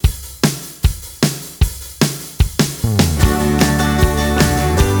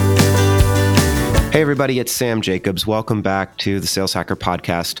Hey everybody, it's Sam Jacobs. Welcome back to the Sales Hacker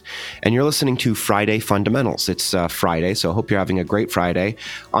Podcast. And you're listening to Friday Fundamentals. It's Friday, so I hope you're having a great Friday.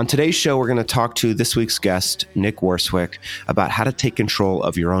 On today's show, we're going to talk to this week's guest, Nick Worswick, about how to take control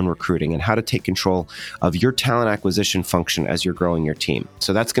of your own recruiting and how to take control of your talent acquisition function as you're growing your team.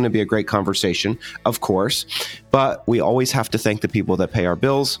 So that's going to be a great conversation, of course, but we always have to thank the people that pay our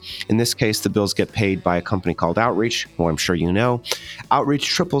bills. In this case, the bills get paid by a company called Outreach, who I'm sure you know. Outreach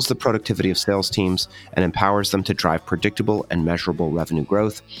triples the productivity of sales teams and empowers them to drive predictable and measurable revenue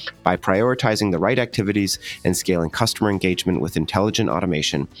growth. By prioritizing the right activities and scaling customer engagement with intelligent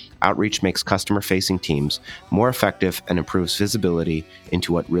automation, Outreach makes customer-facing teams more effective and improves visibility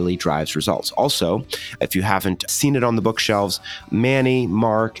into what really drives results. Also, if you haven't seen it on the bookshelves, Manny,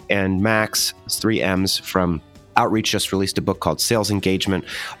 Mark, and Max, 3 M's from Outreach, just released a book called Sales Engagement,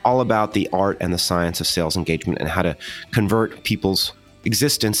 all about the art and the science of sales engagement and how to convert people's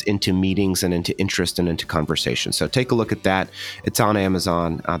existence into meetings and into interest and into conversation. So take a look at that. It's on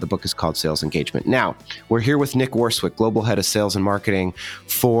Amazon. The book is called Sales Engagement. Now, we're here with Nick Worswick, Global Head of Sales and Marketing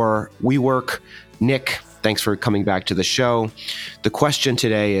for WeWork. Nick, thanks for coming back to the show. The question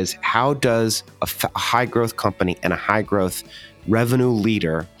today is, how does a high-growth company and a high-growth revenue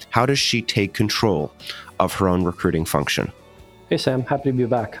leader, how does she take control of her own recruiting function? Hey, Sam. Happy to be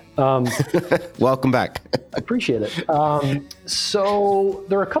back. Welcome back. Appreciate it. So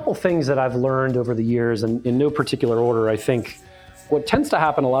there are a couple things that I've learned over the years, and in no particular order. I think what tends to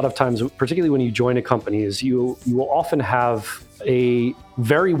happen a lot of times, particularly when you join a company, is you will often have a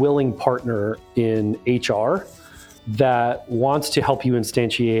very willing partner in HR that wants to help you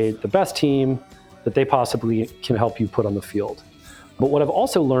instantiate the best team that they possibly can help you put on the field. But what I've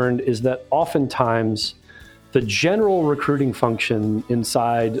also learned is that oftentimes the general recruiting function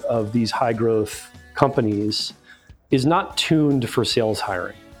inside of these high growth companies is not tuned for sales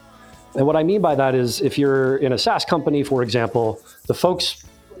hiring. And what I mean by that is, if you're in a SaaS company, for example, the folks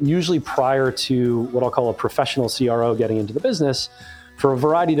usually prior to what I'll call a professional CRO getting into the business, for a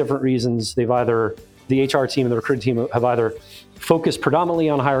variety of different reasons, the HR team and the recruiting team have either focused predominantly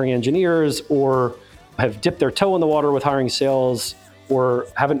on hiring engineers or have dipped their toe in the water with hiring sales, or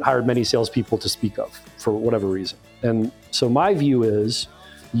haven't hired many salespeople to speak of for whatever reason. And so my view is,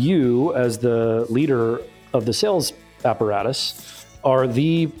 you as the leader of the sales apparatus are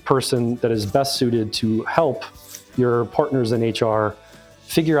the person that is best suited to help your partners in HR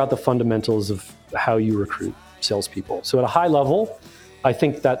figure out the fundamentals of how you recruit salespeople. So at a high level, I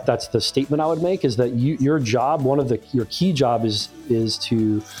think that that's the statement I would make, is that your job, your key job is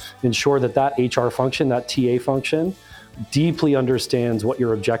to ensure that HR function, that TA function, deeply understands what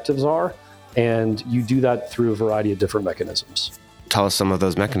your objectives are, and you do that through a variety of different mechanisms. Tell us some of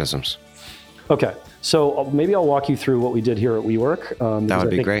those mechanisms. Okay, so maybe I'll walk you through what we did here at WeWork. That would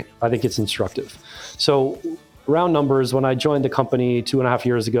be great. I think it's instructive. So round numbers, when I joined the company 2.5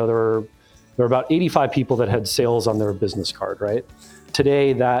 years ago, there were about 85 people that had sales on their business card, right?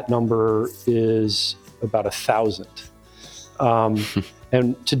 Today, that number is about 1,000.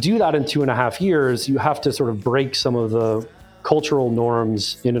 And to do that in 2.5 years, you have to sort of break some of the cultural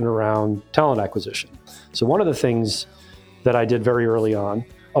norms in and around talent acquisition. So one of the things that I did very early on,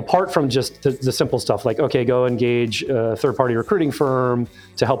 apart from just the simple stuff like, okay, go engage a third-party recruiting firm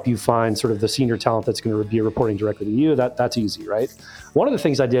to help you find sort of the senior talent that's going to be reporting directly to you, that's easy, right? One of the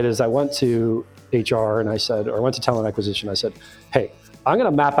things I did is I went to HR and I went to talent acquisition. I said, hey, I'm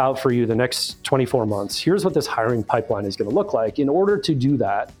going to map out for you the next 24 months. Here's what this hiring pipeline is going to look like. In order to do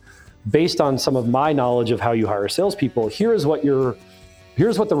that, based on some of my knowledge of how you hire salespeople, here's what the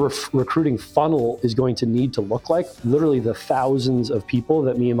recruiting funnel is going to need to look like. Literally the thousands of people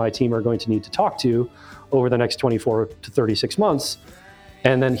that me and my team are going to need to talk to over the next 24 to 36 months.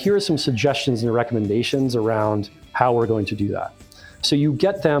 And then here are some suggestions and recommendations around how we're going to do that. So you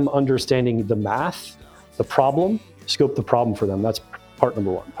get them understanding the math, the problem, scope the problem for them. That's part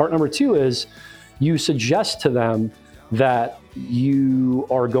number one. Part number two is you suggest to them that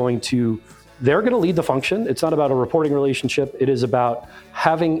they're going to lead the function. It's not about a reporting relationship. It is about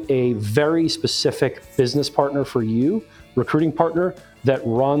having a very specific business partner for you, recruiting partner that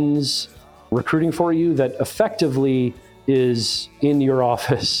runs recruiting for you, that effectively is in your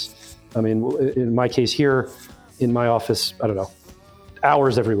office. I mean, in my case here, in my office, I don't know,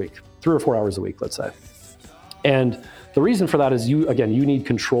 hours every week, 3 or 4 hours a week, let's say. And the reason for that is you need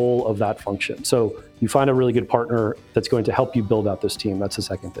control of that function. So you find a really good partner that's going to help you build out this team. That's the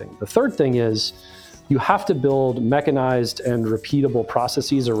second thing. The third thing is you have to build mechanized and repeatable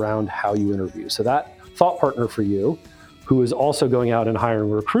processes around how you interview. So that thought partner for you, who is also going out and hiring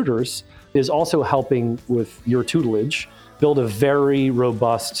recruiters, is also helping with your tutelage build a very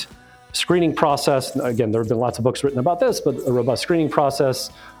robust screening process. Again, there have been lots of books written about this, but a robust screening process,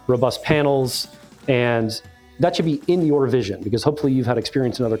 robust panels, and that should be in your vision, because hopefully you've had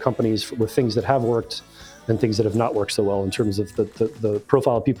experience in other companies with things that have worked and things that have not worked so well in terms of the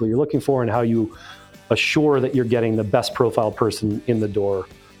profile of people you're looking for and how you assure that you're getting the best profile person in the door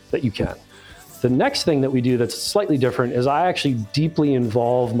that you can. The next thing that we do that's slightly different is I actually deeply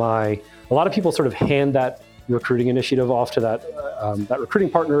involve a lot of people sort of hand that recruiting initiative off to that recruiting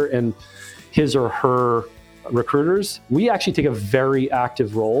partner and his or her recruiters. We actually take a very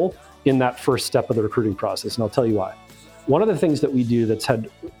active role in that first step of the recruiting process, and I'll tell you why. One of the things that we do that's had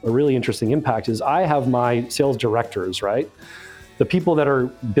a really interesting impact is I have my sales directors, right? The people that are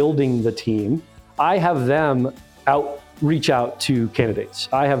building the team, I have them reach out to candidates.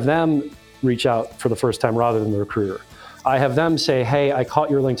 I have them reach out for the first time rather than the recruiter. I have them say, hey, I caught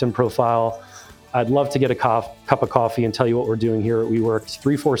your LinkedIn profile. I'd love to get a cup of coffee and tell you what we're doing here at WeWork. It's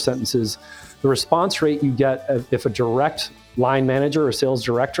 3-4 sentences. The response rate you get if a direct line manager or sales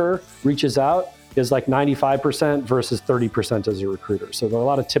director reaches out is like 95% versus 30% as a recruiter. So there are a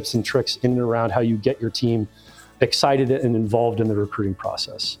lot of tips and tricks in and around how you get your team excited and involved in the recruiting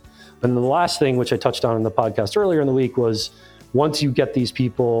process. And the last thing, which I touched on in the podcast earlier in the week, was once you get these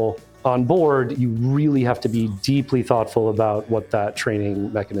people on board, you really have to be deeply thoughtful about what that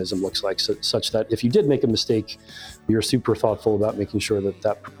training mechanism looks like, such that if you did make a mistake, you're super thoughtful about making sure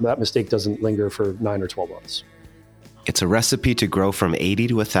that mistake doesn't linger for 9 or 12 months. It's a recipe to grow from 80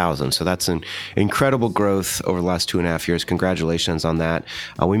 to 1,000. So that's an incredible growth over the last 2.5 years. Congratulations on that.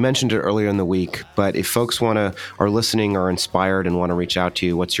 We mentioned it earlier in the week, but if folks are listening or inspired and want to reach out to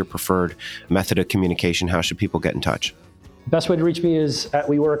you, what's your preferred method of communication? How should people get in touch? Best way to reach me is at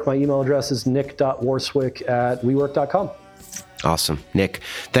WeWork. My email address is nick.worswick@wework.com. Awesome. Nick,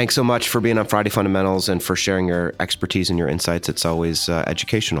 thanks so much for being on Friday Fundamentals and for sharing your expertise and your insights. It's always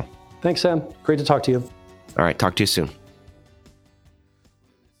educational. Thanks, Sam. Great to talk to you. All right. Talk to you soon.